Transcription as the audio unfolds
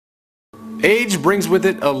Age brings with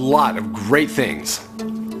it a lot of great things.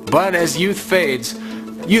 But as youth fades,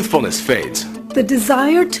 youthfulness fades. The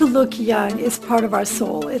desire to look young is part of our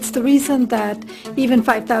soul. It's the reason that even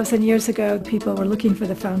 5,000 years ago, people were looking for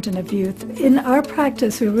the fountain of youth. In our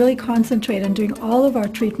practice, we really concentrate on doing all of our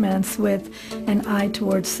treatments with an eye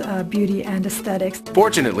towards beauty and aesthetics.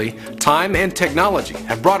 Fortunately, time and technology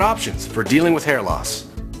have brought options for dealing with hair loss.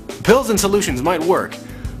 Pills and solutions might work,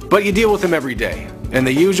 but you deal with them every day, and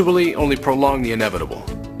they usually only prolong the inevitable.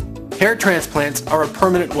 Hair transplants are a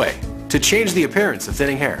permanent way to change the appearance of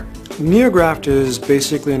thinning hair. NeoGraft is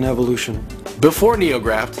basically an evolution. Before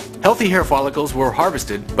NeoGraft, healthy hair follicles were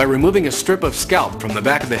harvested by removing a strip of scalp from the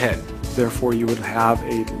back of the head. Therefore, you would have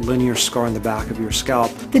a linear scar in the back of your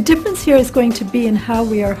scalp. The difference here is going to be in how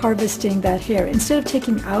we are harvesting that hair. Instead of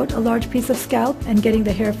taking out a large piece of scalp and getting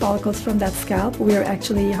the hair follicles from that scalp, we are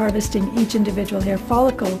actually harvesting each individual hair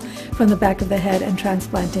follicle from the back of the head and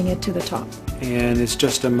transplanting it to the top. And it's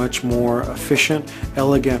just a much more efficient,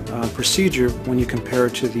 elegant procedure when you compare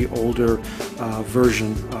it to the older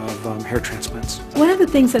version of hair transplants. One of the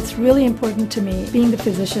things that's really important to me, being the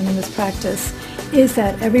physician in this practice, is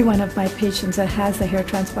that every one of my patients that has a hair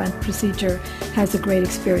transplant procedure has a great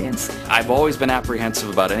experience. I've always been apprehensive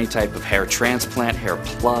about any type of hair transplant, hair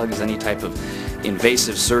plugs, any type of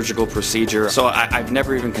invasive surgical procedure. So I've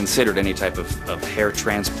never even considered any type of hair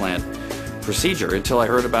transplant procedure until I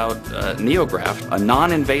heard about NeoGraft. A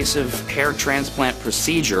non-invasive hair transplant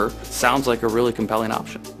procedure sounds like a really compelling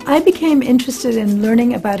option. I became interested in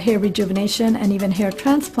learning about hair rejuvenation and even hair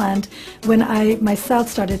transplant when I myself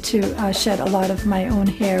started to shed a lot of my own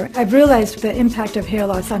hair. I've realized the impact of hair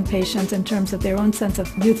loss on patients in terms of their own sense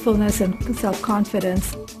of youthfulness and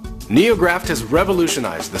self-confidence. NeoGraft has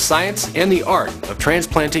revolutionized the science and the art of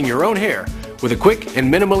transplanting your own hair with a quick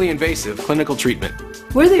and minimally invasive clinical treatment.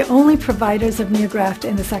 We're the only providers of NeoGraft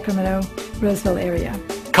in the Sacramento, Roseville area.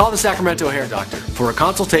 Call the Sacramento Hair Doctor for a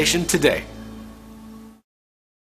consultation today.